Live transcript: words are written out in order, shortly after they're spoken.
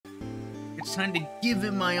It's time to give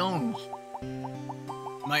it my own.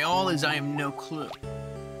 My all is I have no clue.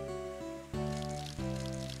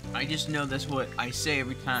 I just know that's what I say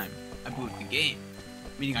every time I boot the game.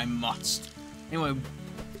 Meaning I must. Anyway,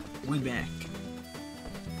 we back.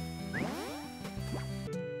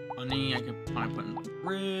 Honey, I can probably put in the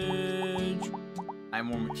fridge. I have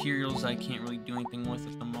more materials I can't really do anything with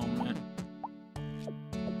at the moment.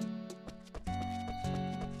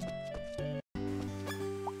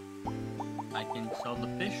 I can sell the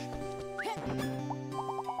fish.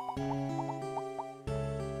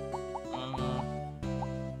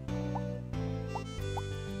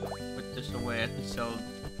 Put this away. I have to sell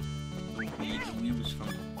the weed. The weed was from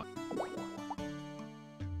what?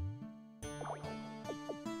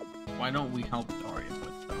 Why don't we help Daria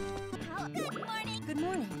with them? Good morning. Good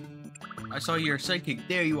morning. I saw you're psychic.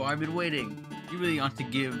 There you are. I've been waiting. You really ought to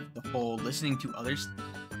give the whole listening to others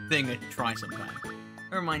thing a try sometime.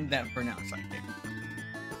 Never mind that for now, sidekick.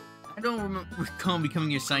 I don't recall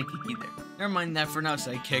becoming your sidekick either. Never mind that for now,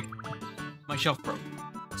 sidekick. My shelf broke.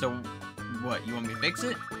 So, what, you want me to fix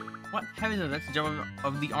it? What? Heavens no, that's the job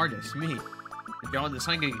of the artist, me. The job of the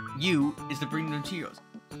sidekick, you, is to bring the materials.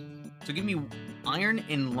 So give me iron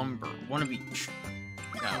and lumber, one of each.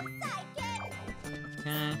 Yeah.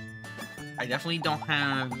 Okay. I definitely don't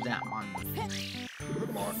have that on me.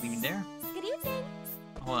 Leave it there. Good evening.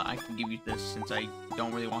 Hold on, I can give you this since I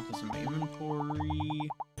don't really want this in my inventory.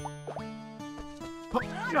 Oh,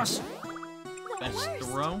 yes! Best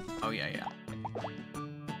throw. Oh, yeah.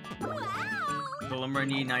 Wow. The lumber I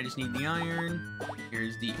need, and I just need the iron.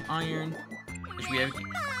 Here's the iron. Which we have.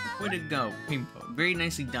 Way to go, Pimpo. Very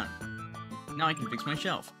nicely done. Now I can fix my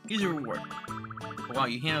shelf. Here's a reward. Oh, wow,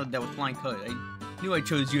 you handled that with flying colors. I knew I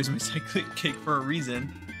chose you as my sidekick for a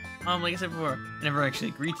reason. Like I said before, I never actually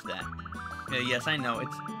agreed to that. Yes, I know,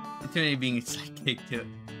 it's intimidating being a sidekick to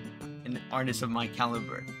an artist of my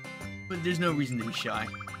caliber. But there's no reason to be shy.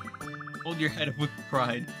 Hold your head up with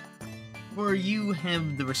pride. For you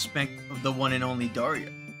have the respect of the one and only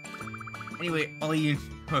Daria. Anyway, I'll you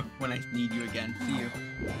when I need you again. See you.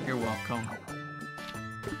 You're welcome.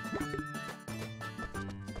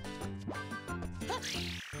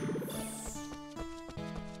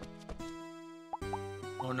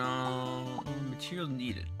 Oh no, materials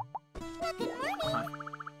needed. Good morning.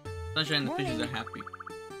 Sunshine and the fishes are happy.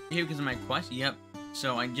 You're here because of my quest? Yep.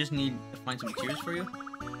 So I just need to find some materials for you.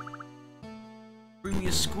 Bring me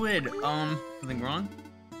a squid. Something wrong?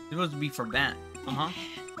 It's supposed to be for that.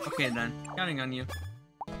 Okay then. Counting on you.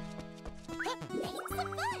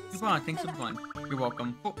 Thanks for fun. You're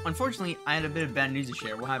welcome. Oh, unfortunately, I had a bit of bad news to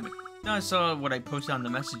share. What happened? Now I saw what I posted on the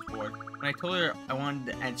message board. When I told her I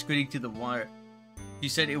wanted to add squid to the water, she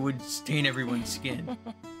said it would stain everyone's skin.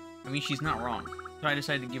 I mean, she's not wrong. So I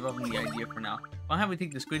decided to give up on the idea for now. I'll have we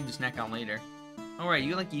take the squid to snack on later. Alright,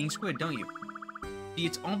 you like eating squid, don't you? See,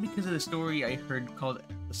 it's all because of the story I heard called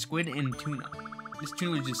The Squid and Tuna. This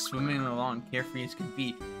tuna was just swimming along, carefree as could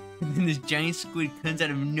be. And then this giant squid comes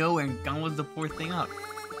out of nowhere and gobbles the poor thing up.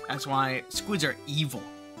 That's why squids are evil.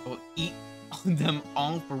 I'll eat them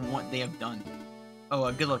all for what they have done.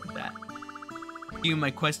 Oh, good luck with that. You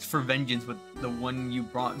my quest for vengeance with the one you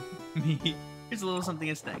brought me. Here's a little something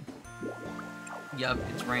to stay. Yup,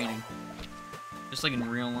 it's raining. Just like in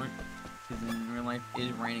real life. Because in real life, it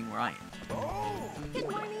is raining where I am. Oh. Good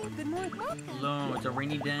morning. Good morning. Welcome. Hello, it's a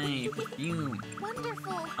rainy day. Perfume.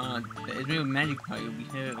 Wonderful. It's made with magic powder. You'll be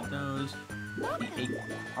hit with those. The 8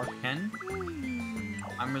 Arcane.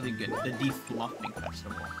 I'm really good. The Defluffing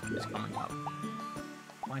Festival is coming up.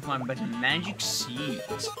 I find a bunch of magic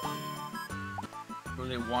seeds.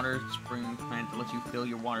 Grows a water spring plant that lets you fill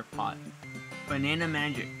your water pot. Banana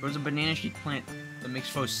magic. Grows a banana shaped plant that makes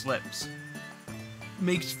foes slips.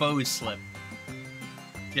 Makes foes slip.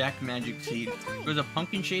 Jack magic seed. Grows a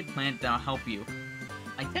pumpkin shaped plant that'll help you.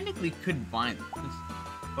 I technically could buy this.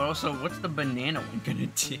 But also, what's the banana one gonna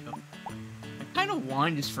do? I kinda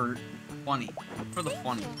want just for funny. For the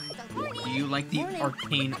funny. Do you like the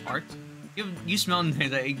arcane art? You smell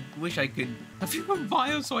nice. I wish I could have your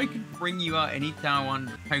bio so I could bring you out anytime I want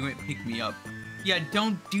to pick me up. Yeah,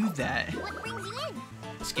 don't do that. What brings you in?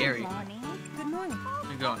 Scary. Good morning. Good morning.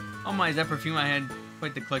 There you go. Oh my, is that perfume? I had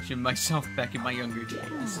quite the collection myself back in my younger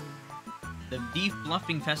days. The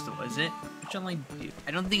Defluffing Festival, is it? What shall I do?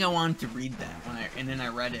 I don't think I wanted to read that and then I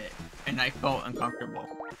read it and I felt uncomfortable.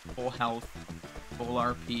 Full health, full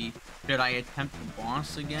RP. Should I attempt the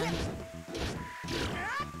boss again?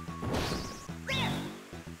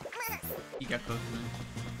 You got close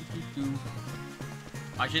to me.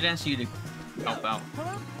 I should ask you to help out.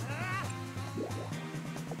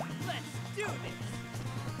 Let's do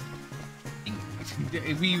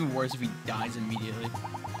It'd be even worse if he dies immediately.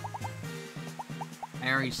 I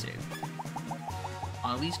already saved.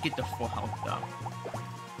 I'll at least get the full health though.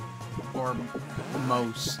 Or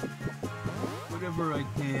most. Whatever I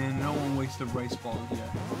can. I don't want to waste the rice balls yet.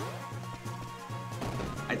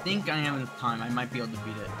 I think I have enough time. I might be able to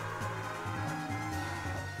beat it.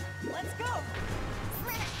 Let's go.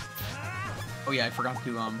 Oh yeah, I forgot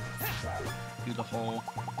to do the whole.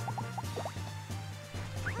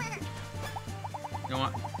 You know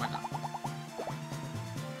what? Why not?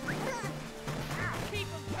 Keep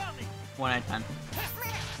 'em coming. One at a time.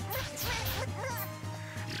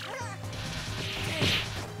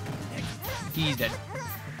 He's dead.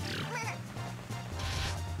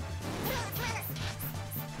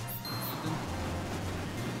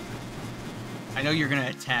 I know you're gonna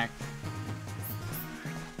attack.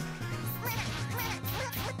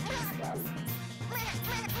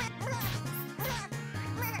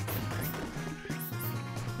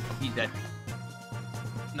 He's dead.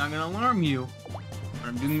 I'm not gonna alarm you, but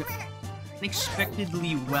I'm doing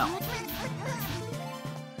unexpectedly well.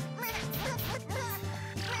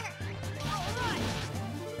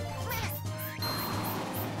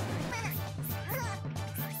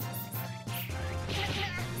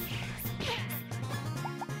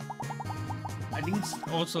 I think it's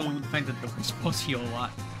also the fact that the response heal a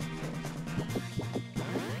lot.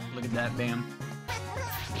 Look at that, bam.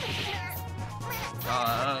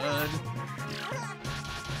 God.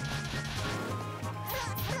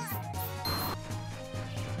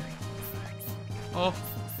 Oh.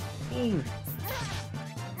 Ooh.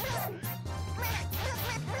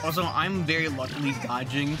 Also, I'm very luckily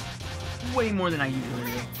dodging way more than I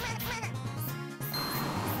usually do.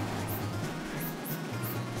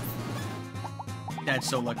 That's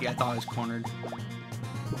so lucky. I thought I was cornered.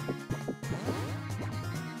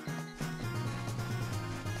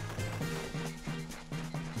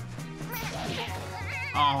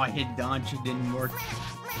 Oh, I hit dodge. It didn't work.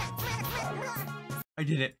 I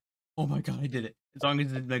did it. Oh my god, I did it. As long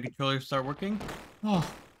as the controllers start working. Oh,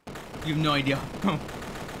 you have no idea how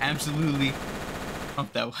absolutely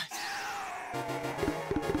pumped that was.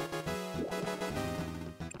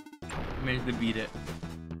 I managed to beat it.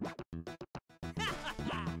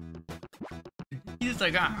 He's just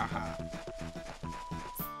like, ah.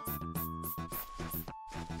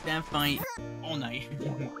 That fight all night.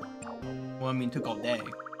 Well, I mean, it took all day.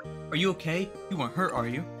 Are you okay? You weren't hurt, are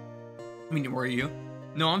you? I mean, were you?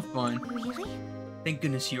 No, I'm fine. Really? Thank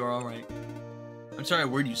goodness you are alright. I'm sorry I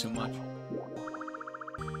worried you so much.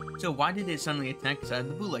 So why did it suddenly attack us out of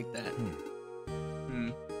the blue like that?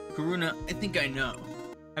 Karuna, I think I know.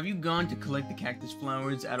 Have you gone to collect the cactus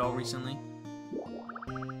flowers at all recently?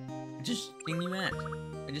 Just thing you asked.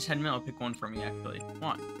 I just had Mel pick one for me, actually.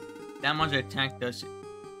 Why? That monster attacked us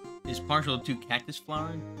is partial to cactus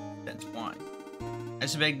flower? That's why. I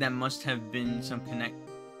suspect that must have been some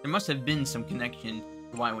there must have been some connection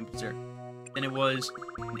to why I went berserk. Then it was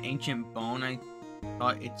an ancient bone. I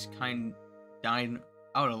thought its kind died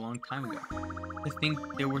out a long time ago. To think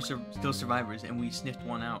there were still survivors and we sniffed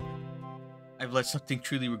one out. I've let something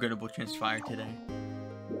truly regrettable transpire today.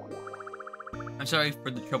 I'm sorry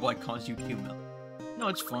for the trouble I caused you too, Mel. No,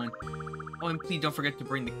 it's fine. Oh, and please don't forget to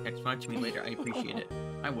bring the cactus flower to me later. I appreciate it.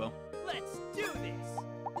 I will. Let's do this.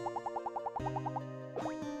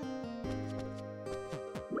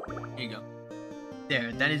 Here you go.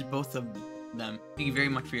 There, that is both of them. Thank you very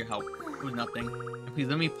much for your help. It was nothing. And please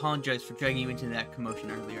let me apologize for dragging you into that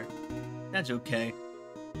commotion earlier. That's okay.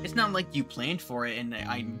 It's not like you planned for it and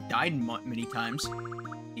I died many times.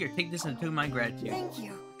 Here, take this and to my gratitude. Thank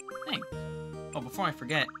you. Thanks. Oh, before I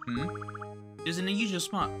forget, there's an unusual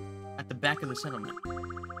spot at the back of the settlement.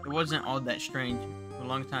 It wasn't all that strange for a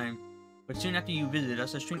long time, but soon after you visited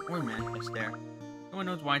us, a strange orb manifested there. No one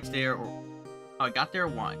knows why it's there or how it got there or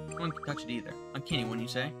why. No one can touch it either. Uncanny, wouldn't you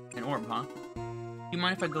say? An orb, huh? Do you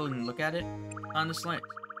mind if I go and look at it? On the slant.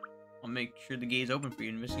 I'll make sure the gate is open for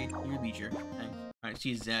you to investigate at your leisure. Thanks. Alright,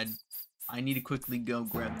 see Zed. I need to quickly go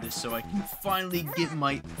grab this so I can finally get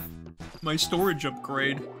my storage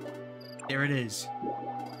upgrade. There it is.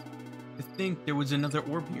 To think there was another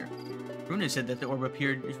orb here. Rune said that the orb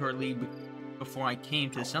appeared shortly before I came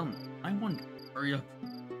to the settlement. I wonder. Hurry up.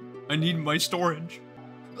 I need my storage.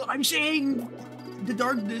 I'm saying the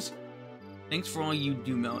darkness. Thanks for all you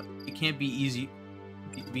do, Mel. It can't be easy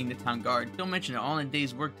being the town guard. Don't mention it. All in a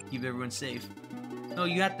day's work to keep everyone safe. No,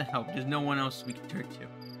 you have to help. There's no one else we can turn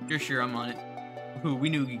to. Sure, I'm on it. Ooh, we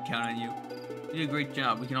knew we could count on you. You did a great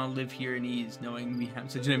job. We can all live here in ease, knowing we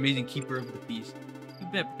have such an amazing keeper of the peace. You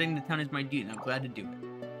bet, protecting the town is my duty, and I'm glad to do it.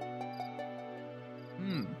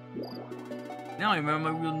 Now I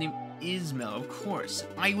remember my real name. is Mel, of course.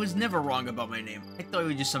 I was never wrong about my name. I thought it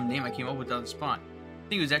was just some name I came up with on the spot. I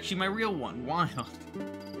think it was actually my real one. Wild.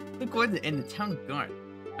 Look what in the town guard.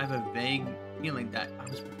 I have a vague feeling that I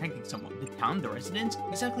was protecting someone. The town, the residents?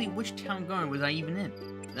 Exactly which town guard was I even in?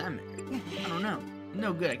 For that matter. I don't know.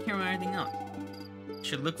 No good, I can't remember anything else. I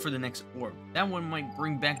should look for the next orb. That one might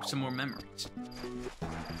bring back some more memories.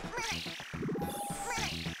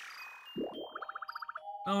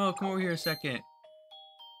 Oh, come over here a second.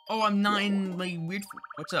 Oh, I'm not in my weird...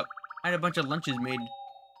 What's up? I had a bunch of lunches made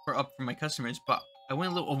for my customers, but I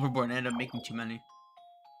went a little overboard and ended up making too many.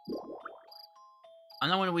 I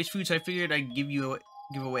don't want to waste food, so I figured I'd give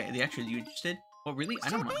away the extras. You interested? Oh, really? I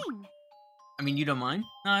don't mind. I mean, you don't mind?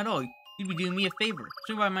 Not at all. You'd be doing me a favor.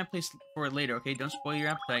 Swing by my place for it later, okay? Don't spoil your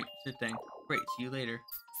appetite. Sit thing. Great, see you later.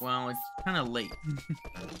 Well, it's kind of late.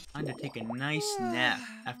 Time to take a nice nap.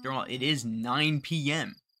 After all, it is 9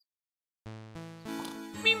 p.m.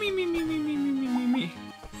 Me.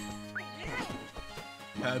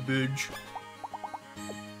 Cabbage.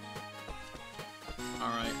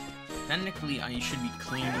 Alright. Technically, I should be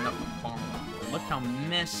cleaning up the farm. Look how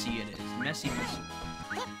messy it is. Messy.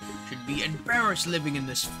 Should be embarrassed living in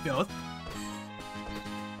this filth.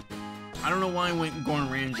 I don't know why I went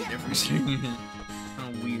Gordon Ramsay there for a second.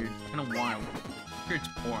 Kind of weird. Kind of wild. I'm sure it's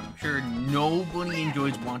boring. I'm sure nobody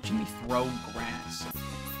enjoys watching me throw grass.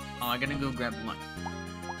 Oh, I gotta go grab lunch.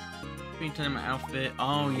 Time my outfit.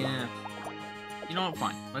 Oh yeah. You know what?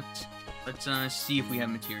 Fine. Let's see if we have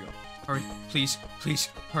material. Hurry, please,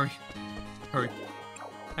 hurry, hurry.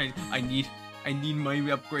 I need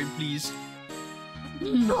my upgrade, please.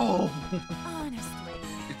 No. Honestly.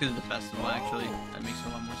 It's because of the festival, actually. That makes a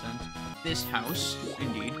lot more sense. This house,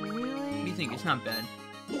 indeed. Really? What do you think? It's not bad.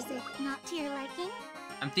 Is it not to your liking?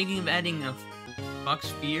 I'm thinking of adding a fox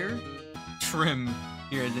sphere trim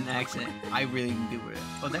here as an accent. I really can do it.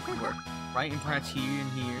 Oh, that could work. Right, and perhaps here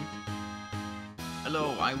and here.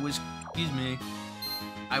 Hello, excuse me.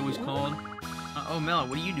 I was called. Oh, Mela,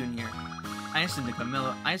 what are you doing here? I asked him to come.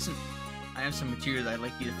 Mela, I have some material that I'd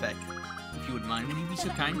like you to fetch. If you would mind, would you be so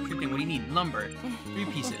kind? Sure thing. What do you need? Lumber. 3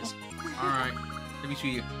 pieces. Alright. Let me show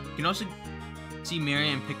you. You can also see Mary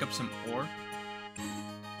and pick up some ore.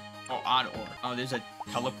 Oh, odd ore. Oh, there's a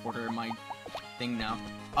teleporter in my thing now.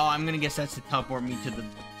 Oh, I'm gonna guess that's to teleport me to them.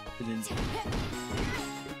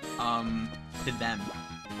 Odd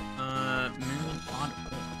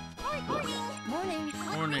ore.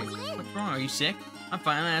 Morning. What's wrong? Are you sick? I'm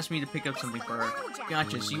fine. Emma asked me to pick up something for her.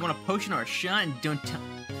 Gotcha. So you want a potion or a shot? And don't tell.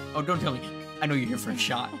 Oh, don't tell me. I know you're here for a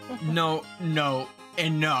shot. No,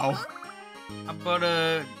 and no. How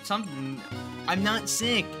about something? I'm not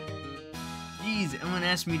sick. Jeez, Emma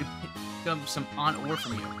asked me to pick up some odd ore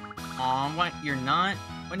from you. Aw, what? You're not?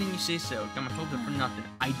 Why didn't you say so? Got my hopes up for nothing.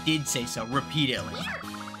 I did say so repeatedly.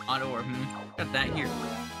 Odd ore. Got that here.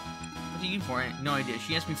 What's you for it? No idea.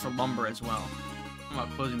 She asked me for lumber as well. I'm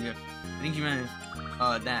about closing it. I think you meant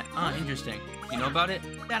that. Ah, interesting. You know about it?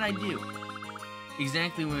 That I do.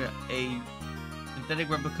 Exactly with a synthetic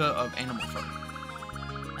replica of animal fur.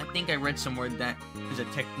 I think I read somewhere that there's a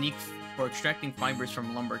technique for extracting fibers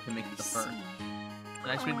from lumber to make the fur.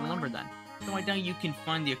 Let's make the lumber then. So I doubt you can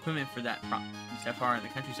find the equipment for that it's that far in the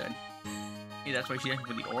countryside. Hey, that's why she's asking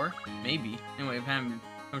for the ore? Maybe. Anyway, if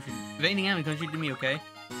anything happens, come shoot to me, okay?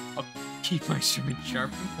 I'll keep my instrument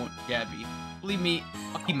sharp and point Gabby. Believe me,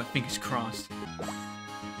 I'll keep my fingers crossed.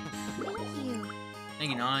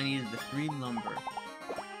 Thank you. All I need is the 3 lumber.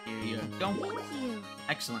 Here you go. Thank you.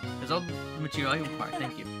 Excellent. There's all the material I require.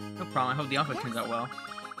 Thank you. No problem. I hope the outfit turns out well.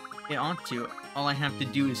 It ought to. All I have to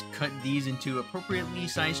do is cut these into appropriately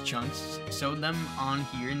sized chunks, sew them on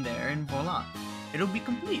here and there, and voila. It'll be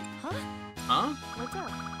complete. Huh? Huh? What's up?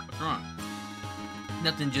 What's wrong?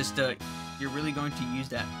 Nothing, just, you're really going to use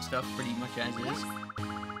that stuff pretty much as is?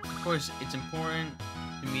 Of course, it's important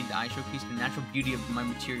to me that I showcase the natural beauty of my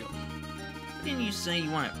material. Didn't you say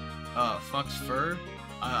you want fox fur?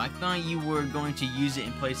 I thought you were going to use it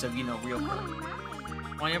in place of, real fur.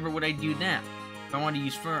 Why ever would I do that? If I wanted to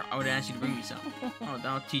use fur, I would ask you to bring me some. Oh,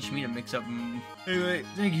 that'll teach me to mix up. Anyway,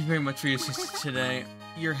 thank you very much for your assistance today.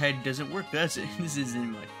 Your head doesn't work, does it? This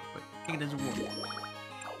isn't much, but I think it doesn't work.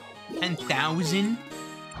 10,000?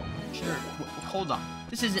 Sure. Hold on.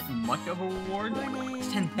 This isn't much of a reward.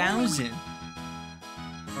 It's 10,000.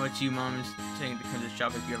 Oh, it's you, Mom, is saying to come to the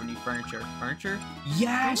shop if you ever need furniture. Furniture?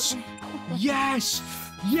 Yes! Yes!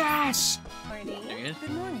 Yes! There he is.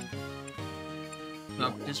 Good morning.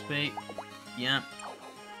 Not participate. Yeah.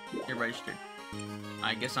 You're registered.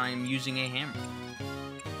 I guess I am using a hammer.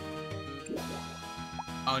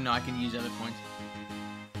 Oh no, I can use other points.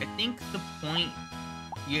 I think the point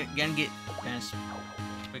you're gonna get past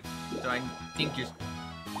quick. So I think this is,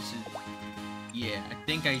 yeah, I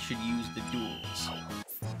think I should use the duels.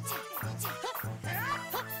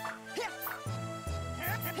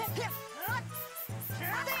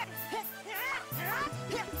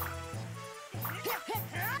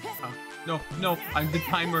 No, I'm the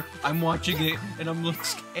timer. I'm watching it, and I'm a little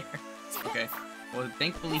scared. Okay, well,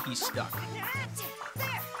 thankfully he's stuck.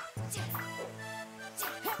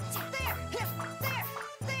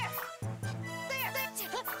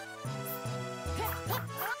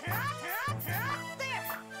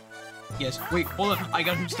 Yes, wait, hold on, I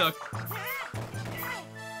got him stuck.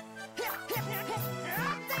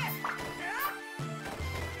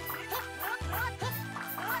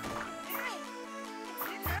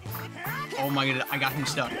 Oh my god, I got him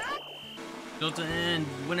stuck. Filter in,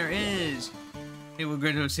 winner is... Hey, we're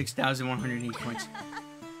good to 6,108 points.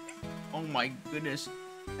 Oh my goodness.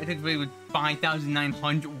 I took away with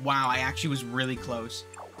 5,900. Wow, I actually was really close.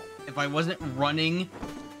 If I wasn't running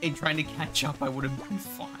and trying to catch up, I would have been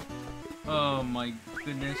fine. Oh my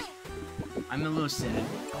goodness. I'm a little sad.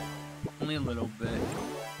 Only a little bit.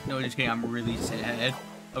 No, just kidding, I'm really sad.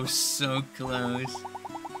 I was so close.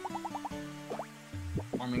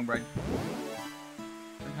 Farming bread.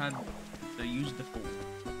 I had to use the fool.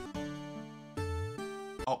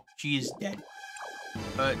 Oh, she is dead.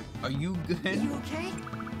 But are you good? You okay?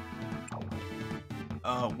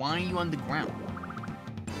 Why are you on the ground?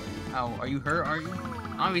 Ow, are you hurt, are you?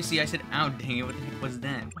 Obviously, I said, ow, dang it, what the heck was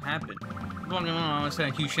that? What happened? Walking along, I said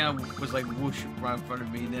a huge shadow was like whoosh right in front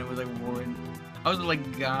of me, and then it was like roaring. I was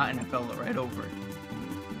like, God, and I fell right over it.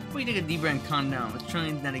 We take a deep breath and calm down. Let's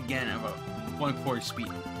try that again at about 1/4 speed.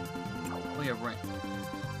 Oh yeah, right.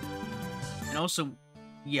 And also,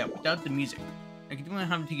 yeah, without the music. Like, you don't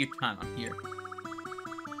have to take your time. I'm here.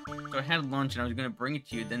 So I had lunch and I was gonna bring it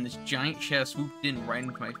to you. Then this giant shadow swooped in right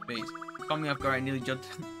into my face. Caught me off guard. I nearly jumped.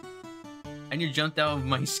 I nearly jumped out of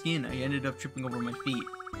my skin. I ended up tripping over my feet.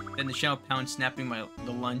 Then the shadow pounced, snapping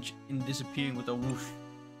the lunch and disappearing with a whoosh.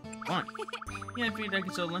 Fun. Yeah, I figured I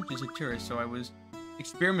could sell lunches to tourists, so I was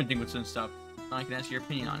experimenting with some stuff. So I can ask your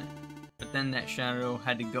opinion on it. But then that shadow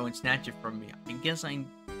had to go and snatch it from me. I guess I'm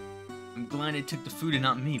glad it took the food and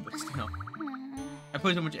not me, but still. I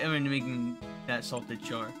put so much effort into making that salted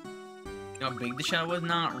char. You know how big the shadow was?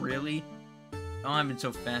 Not really. Oh, I've been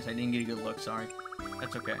so fast, I didn't get a good look, sorry.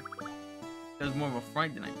 That's okay. It was more of a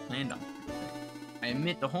fright than I planned on. I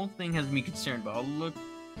admit the whole thing has me concerned, but I'll look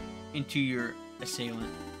into your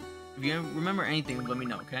assailant. If you remember anything, let me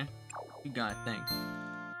know, okay? You got it, thanks.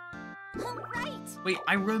 All right. Wait,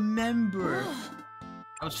 I remember!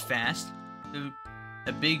 That was fast.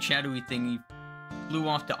 The big shadowy thingy flew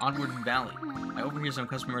off to Oddwood Valley. I overhear some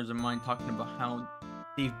customers of mine talking about how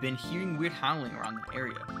they've been hearing weird howling around the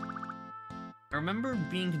area. I remember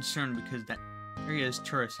being concerned because that area is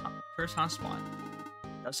tourist hotspot.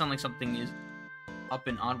 That sounds like something is up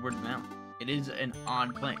in Oddwood Valley. It is an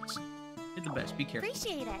odd place. You're the best. Be careful.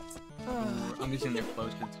 Appreciate it. I'm guessing they're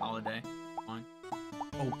closed because it's holiday. Fine.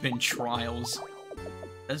 Open trials.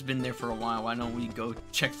 That's been there for a while. Why don't we go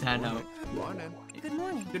check that out? Morning. Good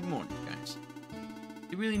morning. Good morning, guys.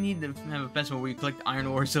 You really need to have a festival where you collect iron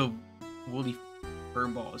ores of woolly fur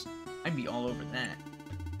balls. I'd be all over that.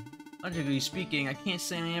 Logically speaking, I can't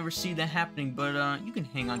say I ever see that happening, but you can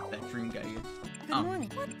hang on to that dream, guy. Good morning.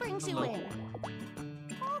 What brings hello. you in?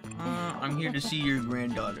 I'm here to see your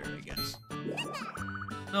granddaughter, I guess.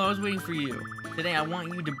 No, I was waiting for you. Today, I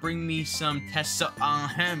want you to bring me some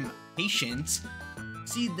patients.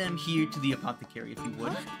 See them here to the apothecary, if you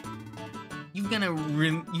would. You're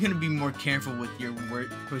gonna be more careful with your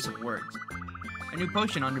choice of words. A new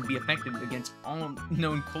potion ought to be effective against all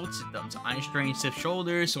known cold symptoms: eye strain, stiff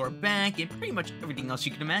shoulders, sore back, and pretty much everything else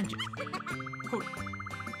you can imagine.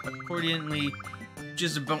 Accordingly,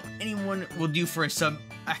 just about anyone will do for a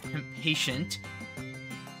patient.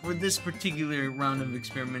 For this particular round of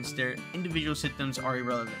experiments, their individual symptoms are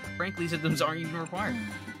irrelevant. Frankly, symptoms aren't even required.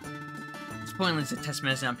 It's pointless to test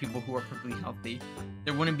medicine on people who are perfectly healthy.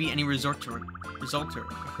 There wouldn't be any result to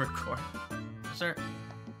record. Start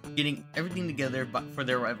getting everything together but for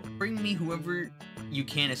their arrival. Bring me whoever you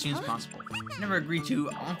can as soon as possible. Never agree to.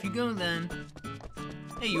 Off you go then.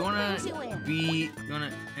 Hey, you wanna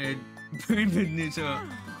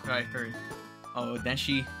Alright, hurry. Oh, that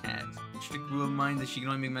she has. Strict rule of mine that she can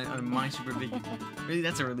only make under my supervision. Really,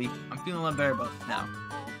 that's a relief. I'm feeling a lot better about this now.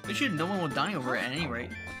 But should no one will die over it at any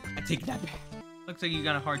rate. I take that back. Looks like you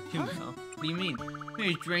got a hard tune, though. What do you mean?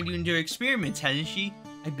 Mary's dragged you into her experiments, hasn't she?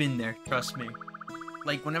 I've been there, trust me.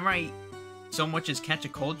 Like, whenever I so much as catch a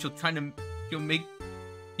cold,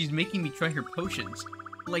 she's making me try her potions.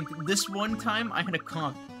 Like, this one time, I had a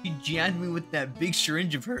cough She jabbed me with that big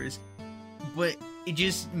syringe of hers, but it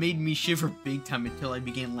just made me shiver big time until I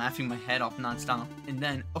began laughing my head off nonstop. And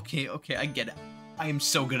then, okay, I get it. I am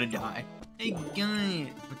so gonna die. Hey guys,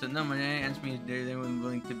 with the number they asked me if they're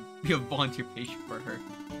willing to be a volunteer patient for her.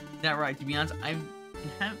 Is that right? To be honest, I'm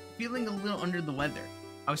feeling a little under the weather.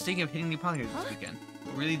 I was thinking of hitting the apothecary this weekend.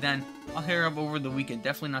 But really then, I'll hit her up over the weekend.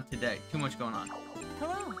 Definitely not today. Too much going on.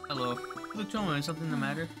 Hello. Hello. Look, tell me, is something the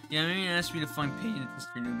matter? Yeah, maybe asked me to find patients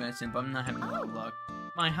for new medicine, but I'm not having a lot of luck.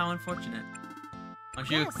 My, how unfortunate. I'm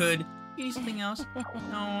sure you could. You need something else?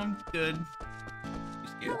 No, I'm good. You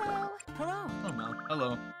scared? Hello. Hello, Mel.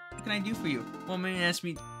 Hello. What can I do for you? Well,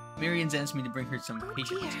 Marion's asked me to bring her some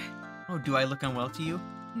patients. Dear. Oh, do I look unwell to you?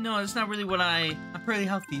 No, that's not really what I'm pretty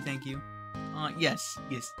healthy, thank you. Yes,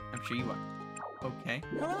 I'm sure you are. Okay.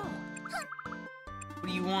 Hello. What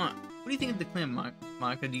do you want? What do you think of the clam,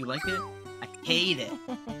 Monica? Do you like it? I hate it.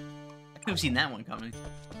 I could have seen that one coming.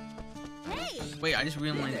 Hey. Wait, I just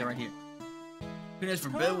realized they're right here. Good as for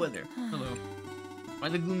bad weather. Hello. Why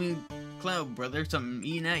the gloomy cloud, brother? Something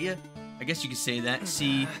eating at you? I guess you could say that.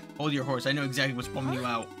 See, hold your horse. I know exactly what's bumming you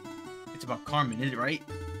out. It's about Carmen, is it right?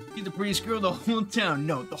 She's the prettiest girl in the whole town.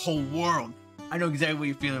 No, the whole world. I know exactly what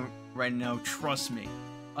you're feeling right now. Trust me.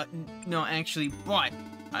 No, actually, but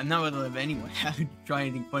I'm not gonna let anyone have to try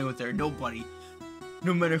anything funny with her. Nobody.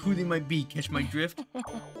 No matter who they might be. Catch my drift?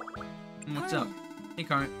 What's up? Hey,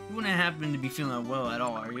 Carmen. You wouldn't happen to be feeling unwell at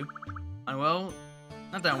all, are you? Unwell?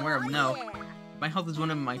 Not that I'm aware of, no. My health is one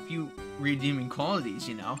of my few redeeming qualities,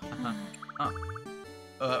 you know.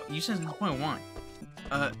 You said this point why?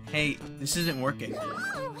 Hey, this isn't working.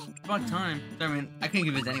 It's about time. Sorry, man, I couldn't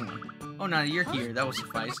give it to anyone. Oh, now you're here, that will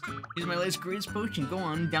suffice. Here's my latest greatest potion. Go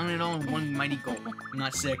on, down it all in one mighty gulp. I'm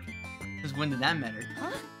not sick. Because when did that matter?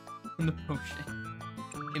 From the potion.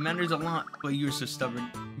 It matters a lot, but you're so stubborn.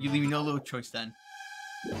 You leave me no little choice then.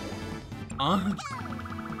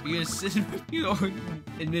 You're assistant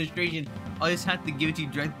administration. I'll just have to give it to you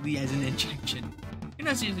directly as an injection. You're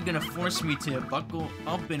not seriously gonna force me to buckle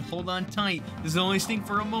up and hold on tight. This will only sting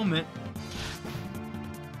for a moment.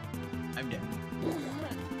 I'm dead.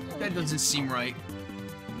 That doesn't seem right.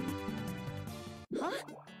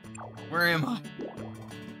 Where am I?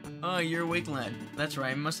 Oh, you're awake, lad. That's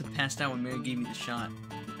right, I must have passed out when Mary gave me the shot.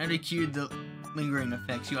 After you cured the lingering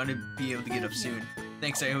effects, you ought to be able to get up soon.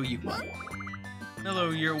 Thanks, I owe you. Hello,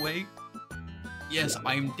 you're awake? Yes,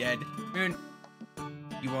 I'm dead. Mary,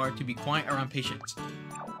 you are to be quiet around patients.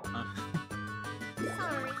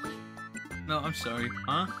 Sorry. No, I'm sorry.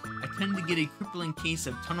 Huh? I tend to get a crippling case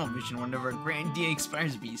of tunnel vision whenever a grand idea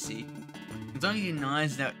expires, BC. As long as you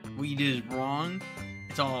realize that what you did is wrong,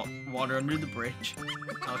 it's all water under the bridge.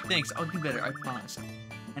 Oh, thanks. I'll do better, I promise.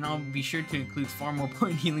 And I'll be sure to include far more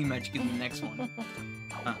point healing magic in the next one.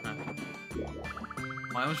 Well,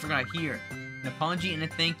 I almost forgot here. An apology and a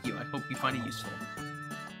thank you. I hope you find it useful.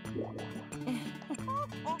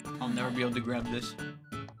 I'll never be able to grab this.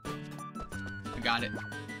 I got it.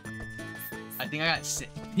 I think I got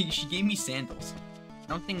she gave me sandals. I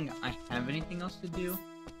don't think I have anything else to do.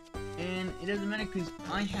 And it doesn't matter because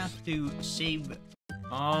I have to save.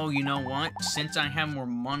 Oh, you know what? Since I have more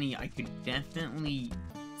money, I could definitely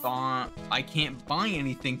I can't buy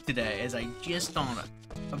anything today, as I just thought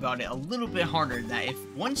about it a little bit harder, that if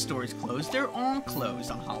one store is closed, they're all closed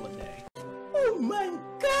on holiday. Oh my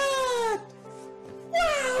god!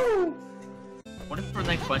 Wow! What if for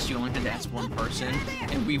that quest you only had to ask one person,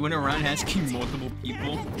 and we went around asking multiple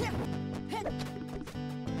people?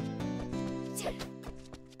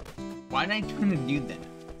 Why did I try to do that?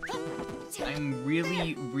 I'm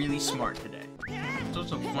really, really smart today. It's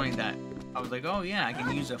also funny that I was like, oh yeah, I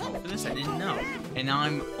can use a hoe for this, I didn't know. And now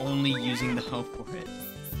I'm only using the hoe for it.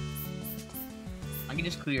 I can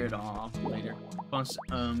just clear it off later. Plus,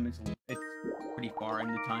 it's pretty far in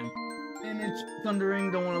the time. And it's thundering,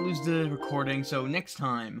 don't want to lose the recording, so next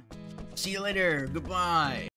time. See you later, goodbye!